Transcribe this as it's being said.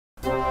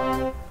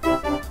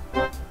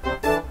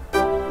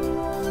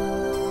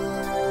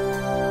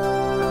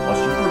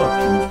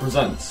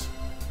presents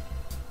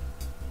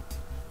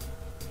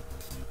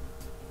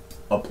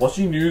a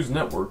Plushie News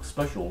Network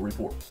special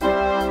report.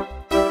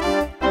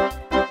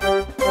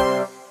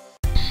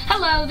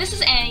 Hello, this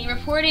is Annie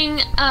reporting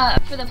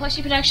for the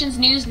Plushie Productions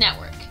News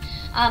Network.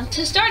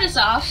 To start us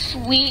off,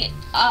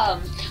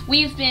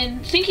 we've been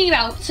thinking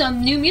about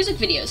some new music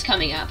videos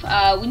coming up.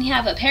 We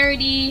have a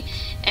parody,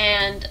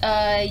 and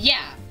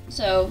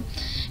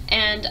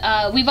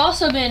we've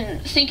also been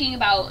thinking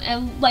about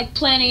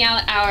planning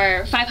out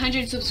our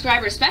 500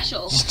 subscriber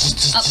special.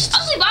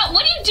 Ugly Bot,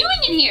 what are you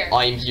doing in here?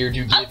 I'm here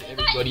to give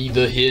everybody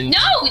the hint.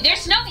 No,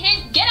 there's no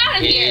hint. Get out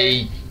of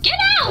here. Get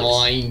out.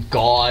 Fine,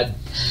 God.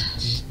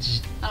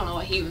 I don't know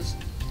what he was.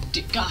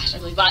 Gosh,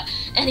 Ugly Bot.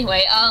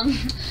 Anyway, on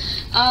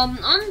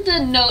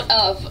the note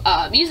of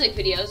music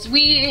videos,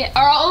 we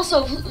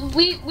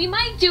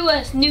might do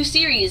a new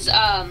series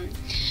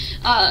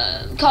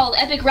called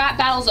Epic Rap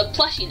Battles of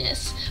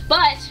Plushieness,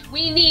 but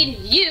we need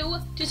you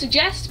to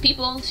suggest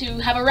people to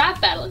have a rap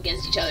battle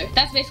against each other.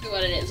 That's basically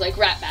what it is, like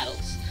rap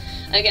battles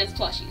against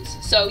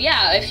plushies. So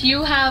yeah, if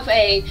you have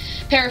a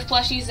pair of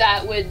plushies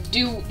that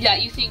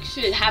you think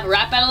should have a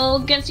rap battle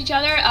against each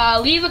other,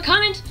 leave a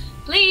comment,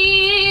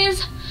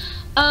 please.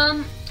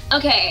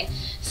 Okay.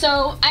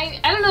 So,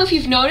 I don't know if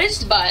you've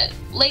noticed, but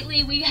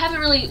lately we've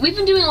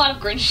been doing a lot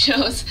of Grinch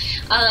shows,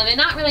 and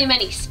not really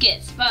many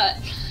skits, but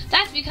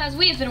that's because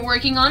we've been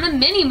working on a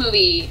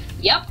MiniMovie.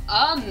 Yep,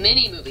 a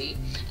MiniMovie.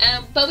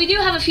 But we do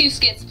have a few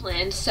skits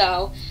planned,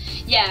 so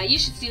yeah, you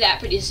should see that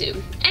pretty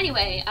soon.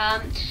 Anyway,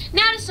 now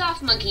to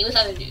Soft Monkey with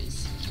other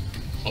news.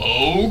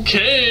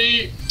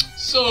 Okay,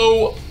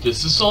 so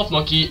this is Soft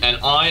Monkey, and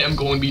I am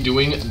going to be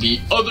doing the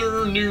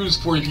other news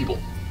for you people.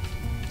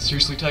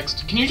 Seriously,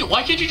 Text?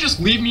 Why can't you just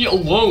leave me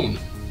alone?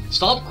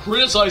 Stop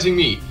criticizing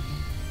me.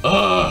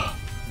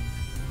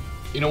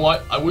 You know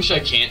what? I wish I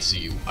can't see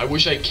you. I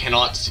wish I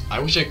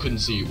couldn't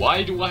see you.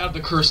 Why do I have the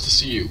curse to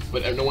see you,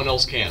 but no one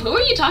else can? Who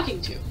are you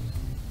talking to?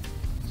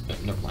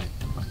 Never mind.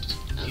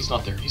 He's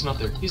not there.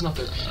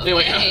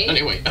 Okay.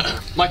 Anyway,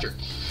 my turn.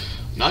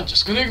 Not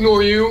just gonna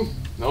ignore you.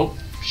 Nope.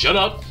 Shut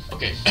up.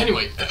 Okay,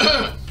 anyway.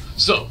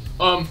 So,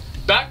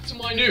 back to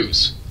my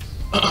news.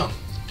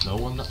 No,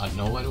 I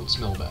don't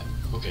smell bad.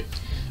 Okay.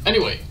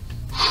 Anyway,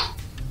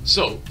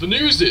 so the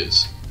news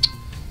is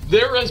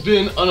there has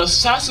been an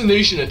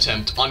assassination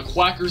attempt on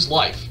Quacker's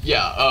life.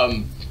 Yeah,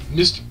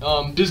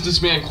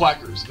 businessman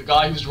Quackers, the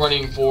guy who's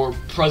running for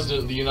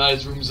president of the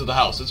United Rooms of the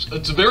House.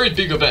 It's a very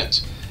big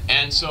event,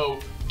 and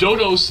so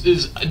Dodos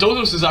is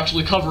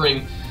actually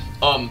covering,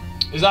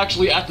 is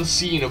actually at the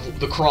scene of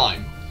the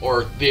crime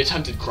or the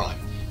attempted crime,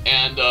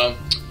 and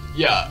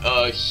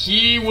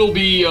he will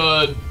be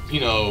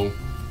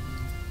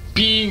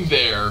being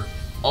there.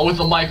 With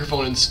the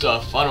microphone and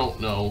stuff, I don't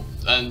know.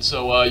 And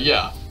so,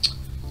 yeah.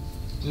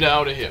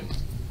 Now to him.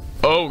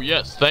 Oh,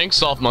 yes, thanks,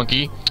 Soft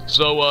Monkey.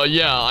 So,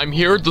 I'm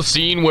here at the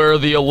scene where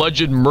the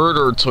alleged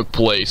murder took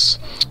place.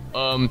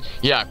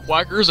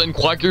 Quackers and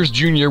Quackers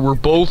Jr. were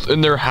both in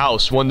their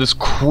house when this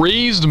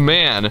crazed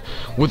man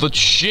with a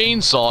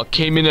chainsaw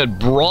came in at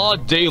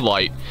broad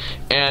daylight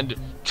and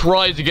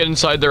tried to get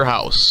inside their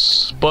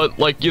house. But,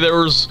 there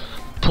was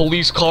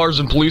police cars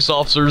and police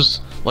officers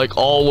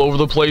all over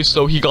the place,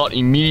 so he got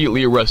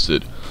immediately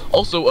arrested.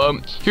 Also,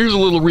 here's a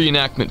little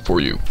reenactment for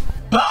you.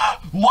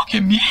 Ah! Look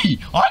at me!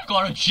 I've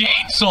got a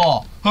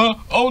chainsaw! Huh?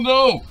 Oh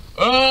no!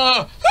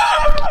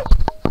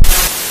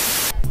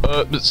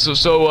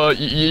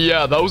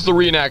 Yeah, that was the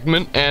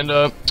reenactment, and,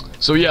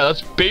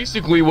 that's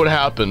basically what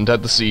happened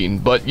at the scene.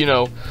 But,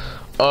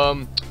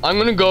 I'm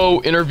gonna go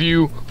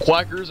interview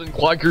Quackers and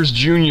Quackers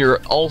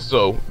Jr.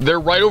 also. They're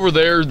right over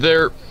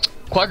there.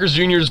 Quackers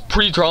Jr. is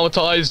pretty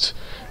traumatized.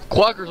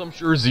 Quackers, I'm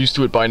sure, is used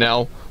to it by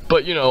now,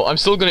 but, I'm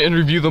still gonna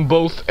interview them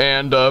both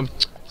and,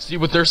 see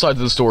what their sides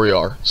of the story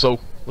are. So,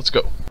 let's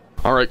go.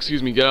 Alright,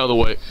 excuse me, get out of the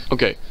way.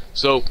 Okay,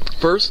 so,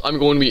 first, I'm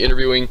going to be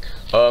interviewing,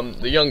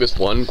 the youngest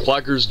one,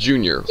 Quackers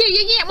Jr.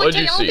 Yeah, I want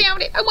to tell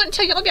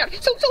you all about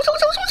it. So, we went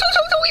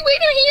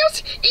in our house,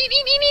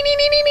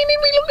 and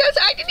we looked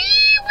outside, and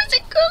there was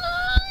a guy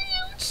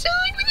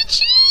outside with a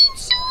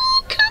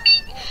chainsaw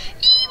coming.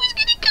 He was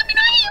gonna come in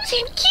our house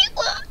and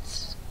kill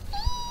us.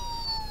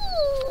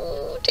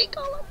 Take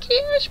all our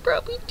cash,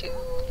 probably too.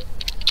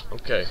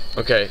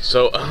 Okay,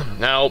 so,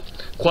 now,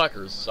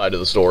 Quacker's side of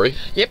the story.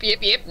 Yep,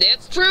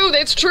 that's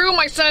true,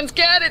 my son's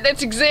got it,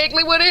 that's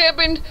exactly what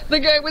happened. The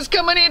guy was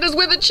coming at us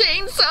with a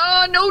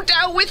chainsaw, no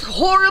doubt with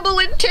horrible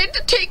intent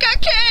to take our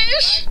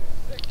cash.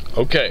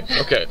 Okay,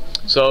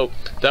 so,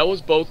 that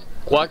was both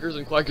Quackers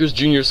and Quackers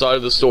Jr. side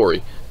of the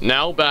story.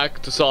 Now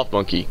back to Soft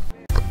Monkey.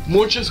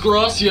 Muchas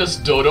gracias,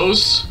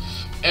 Dodos.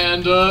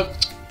 And,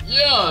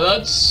 yeah,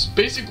 that's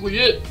basically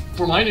it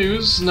for my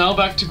news. Now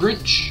back to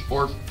Grinch,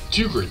 or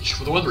to Grinch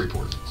for the weather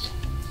report.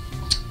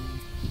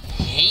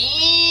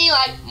 Hey,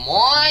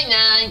 my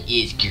name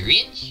is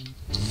Grinch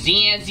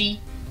Zanzy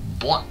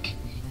Blank.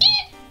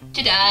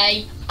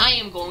 Today, I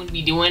am going to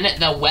be doing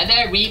the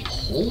weather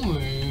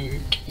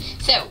report.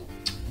 So,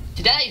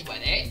 today's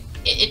weather,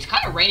 it's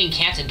kind of raining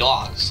cats and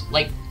dogs.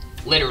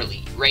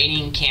 Literally,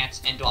 raining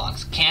cats and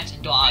dogs. Cats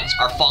and dogs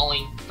are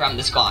falling from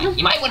the sky.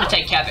 You might want to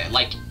take cover.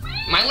 Like,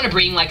 you might want to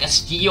bring like a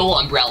steel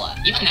umbrella.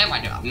 Even that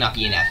might not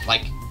be enough.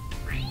 Like,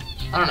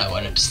 I don't know,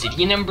 an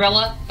obsidian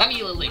umbrella? That'd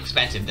be a little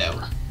expensive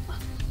though.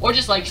 Or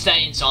just like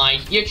stay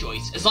inside. Your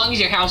choice. As long as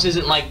your house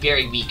isn't like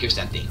very weak or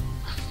something.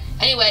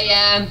 Anyway,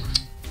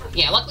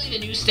 yeah, luckily the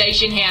news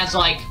station has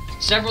like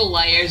several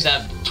layers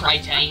of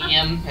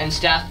titanium and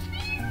stuff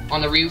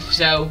on the roof,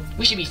 so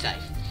we should be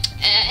safe.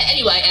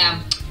 Anyway,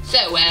 so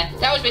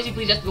that was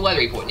basically just the weather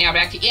report. Now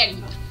back to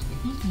Annie.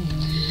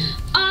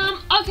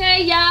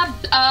 Okay, yeah,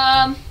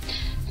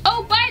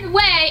 oh, by the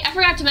way, I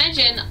forgot to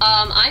mention,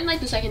 I'm like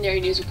the secondary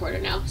news reporter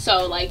now,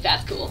 so like,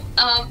 that's cool.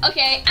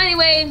 Okay,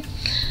 anyway,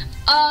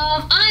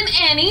 I'm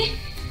Annie.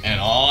 And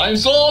I'm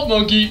Salt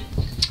Monkey.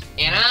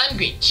 And I'm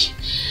Grinch.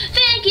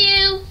 Thank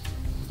you,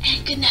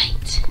 and good night.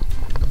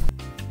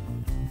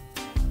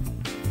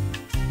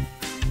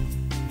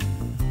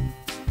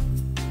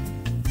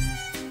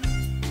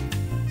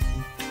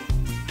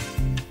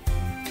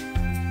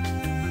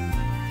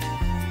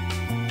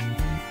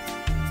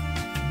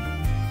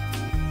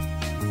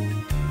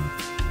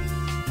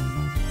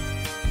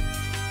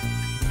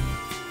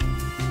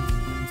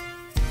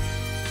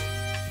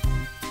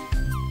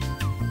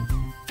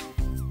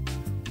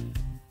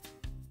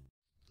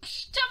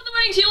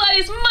 To you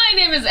ladies, my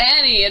name is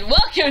Annie, and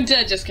welcome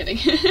to, just kidding,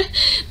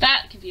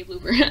 that could be a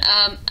blooper,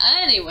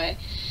 anyway,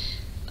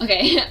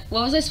 okay,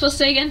 what was I supposed to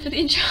say again for the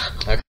intro? Okay.